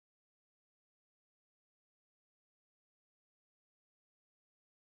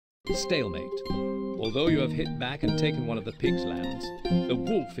Stalemate. Although you have hit back and taken one of the pigs' lands, the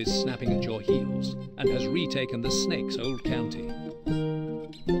wolf is snapping at your heels and has retaken the snake's old county.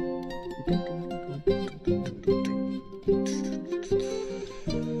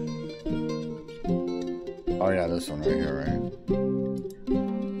 Oh yeah, this one right here, right?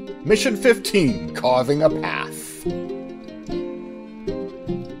 Mission 15, Carving a Path.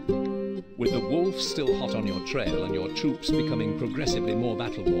 With the wolf still hot on your trail and your troops becoming progressively more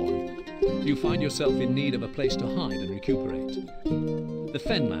battle-worn, you find yourself in need of a place to hide and recuperate. The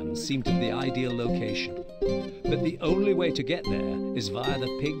Fenlands seem to be the ideal location, but the only way to get there is via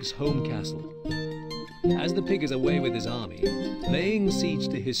the pig's home castle. As the pig is away with his army, laying siege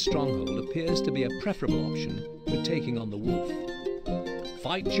to his stronghold appears to be a preferable option to taking on the wolf.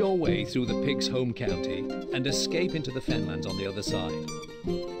 Fight your way through the pig's home county and escape into the Fenlands on the other side.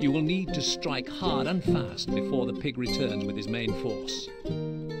 You will need to strike hard and fast before the pig returns with his main force.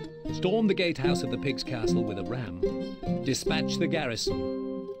 Storm the gatehouse of the pig's castle with a ram, dispatch the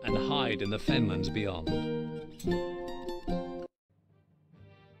garrison, and hide in the Fenlands beyond.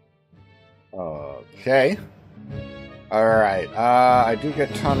 Okay. Alright, I do get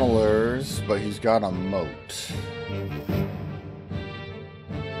tunnelers, but he's got a moat.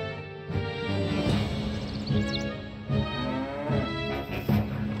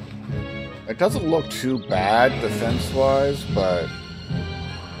 It doesn't look too bad defense-wise, but...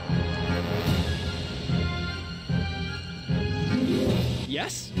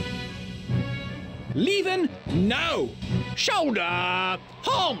 Yes? Leaving now! Shoulder!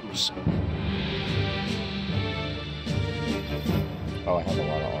 Arms! Oh, I have a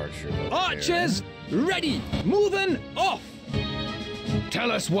lot of archers. Archers, ready! Moving off!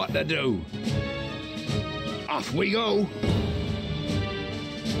 Tell us what to do. Off we go!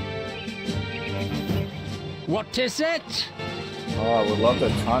 What is it? Oh, I would love to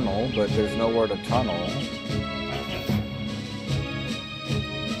tunnel, but there's nowhere to tunnel.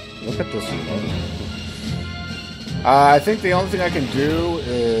 Look at this remote. I think the only thing I can do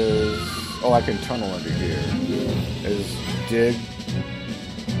is... Oh, I can tunnel into here. Is dig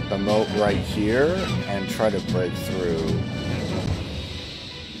the moat right here and try to break through.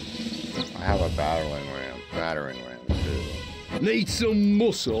 I have a battering ram too. Need some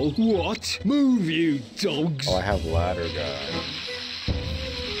muscle? What? Move, you dogs! Oh, I have ladder guy.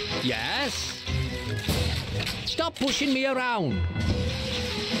 Yes? Stop pushing me around!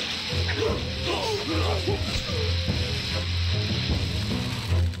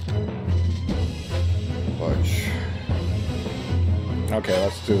 Watch. Okay,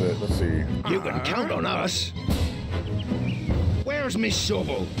 let's do it. Let's see. You can count on us. Where's me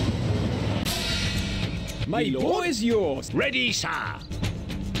shovel? My boy is yours. Ready, sir.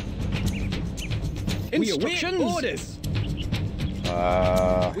 Instructions. Orders.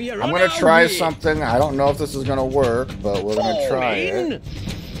 I'm gonna try something. I don't know if this is gonna work, but we're gonna try it.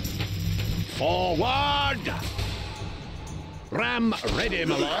 Forward. Ram ready,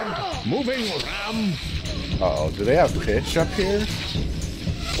 my lord. Moving, ram. Uh-oh, do they have pitch up here?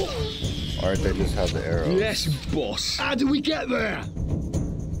 Or they just have the arrows? Yes, boss. How do we get there?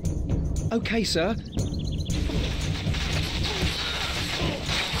 Okay, sir.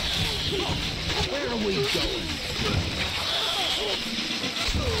 Where are we going?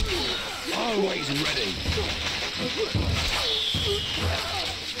 Always ready.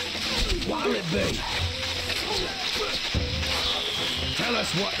 What'll it be? Tell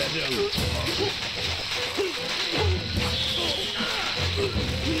us what to do.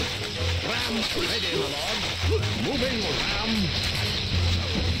 Ram ready, my lord. Moving, ram.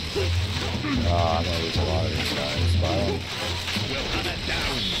 I'm gonna lose a lot of these guys, but... We'll have it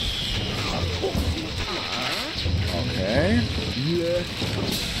down. Okay. Yeah.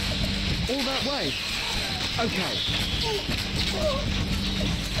 All that way. Okay.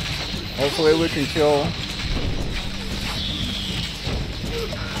 Hopefully we can kill...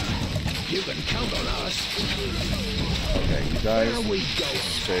 You can count on us. Okay, you guys There we go.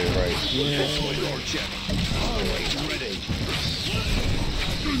 stay right here. Yes, my lordship. Always ready.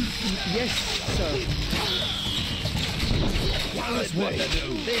 Yes, sir. Tell us what to do.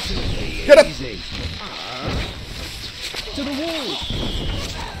 This is Get up! easy. To the wall.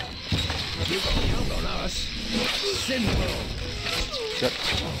 You can count on us. Simple.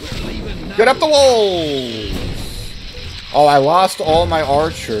 We're leaving now. Get up the walls! Oh, I lost all my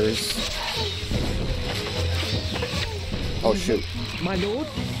archers. Oh, shoot. My lord?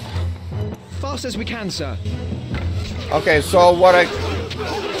 Fast as we can, sir. Okay, so what I...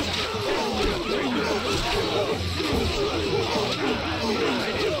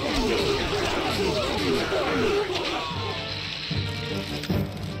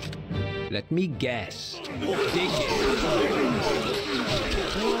 Let me guess. Dig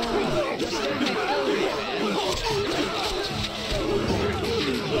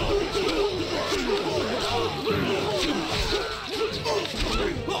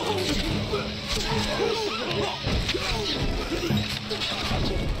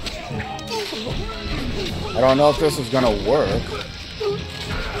I don't know if this is gonna work.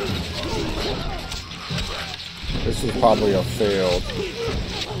 This is probably a failed.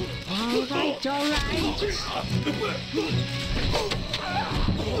 Alright, alright.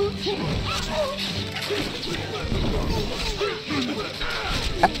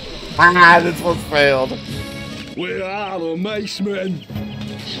 Ah, this one failed. Where are the macemen?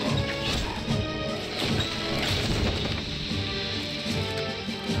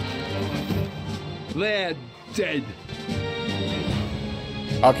 They're dead.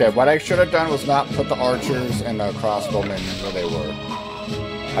 Okay, what I should have done was not put the archers and the crossbowmen where they were.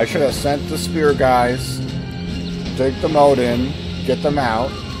 I should have sent the spear guys, dig the moat in, get them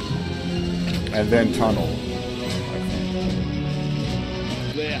out, and then tunnel.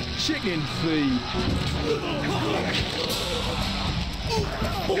 They're chicken feed.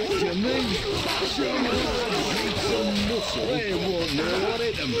 What do you mean? Some muscle. They won't know what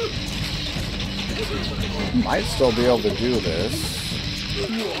hit them. Might still be able to do this.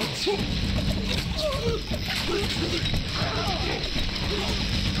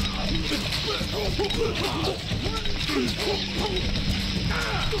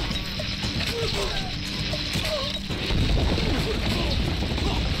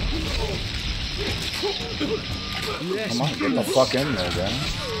 Yes, Come on, get the fuck in there,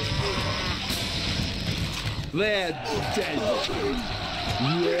 guys. they're dead.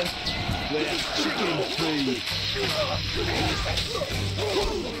 Yeah, they're chicken feed.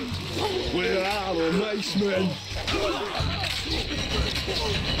 Where are the macemen?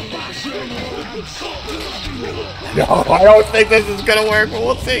 No, I don't think this is gonna work, but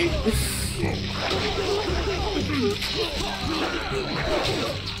we'll see.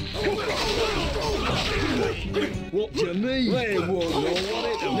 What do you need? They won't know what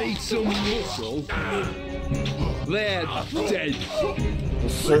it need some muscle. They're dead.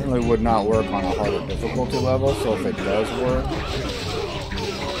 This certainly would not work on a harder difficulty level, so if it does work,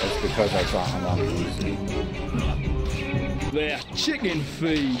 it's because I'm on easy. They're chicken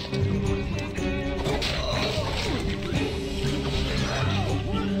feed.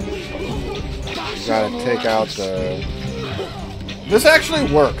 You gotta take out the... This actually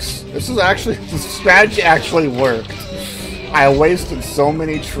works. This strategy actually worked. I wasted so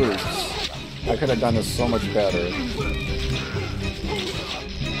many troops. I could have done this so much better.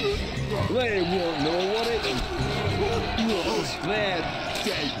 They won't know what it is. They're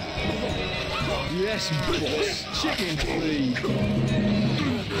dead. Yes, boss. Chicken feed.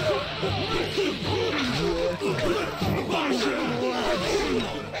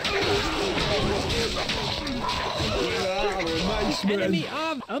 Enemy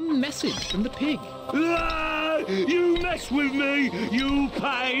arm. A message from the pig. Ah, you mess with me, you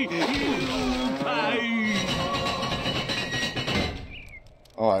pay, you pay.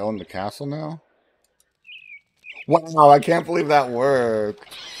 Oh, I own the castle now? Wow, I can't believe that worked.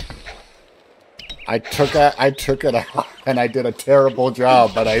 I took it out, and I did a terrible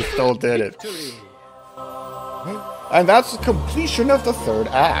job, but I still did it. And that's the completion of the third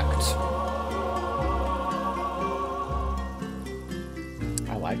act.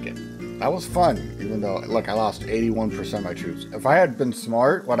 I like it. That was fun, even though, look, I lost 81% of my troops. If I had been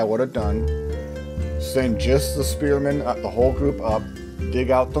smart, what I would have done, send just the spearmen, the whole group up,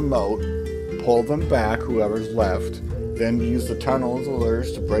 dig out the moat, pull them back, whoever's left, then use the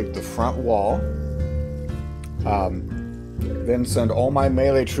tunnelers to break the front wall, then send all my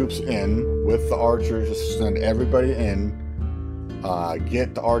melee troops in with the archers, just send everybody in,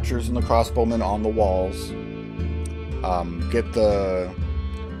 get the archers and the crossbowmen on the walls, get the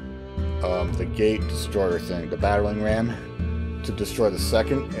gate destroyer thing, the battering ram, to destroy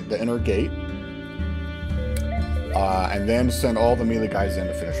the inner gate, and then send all the melee guys in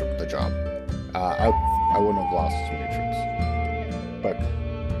to finish up the job. I wouldn't have lost as many troops, but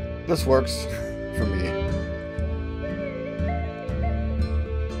this works for me.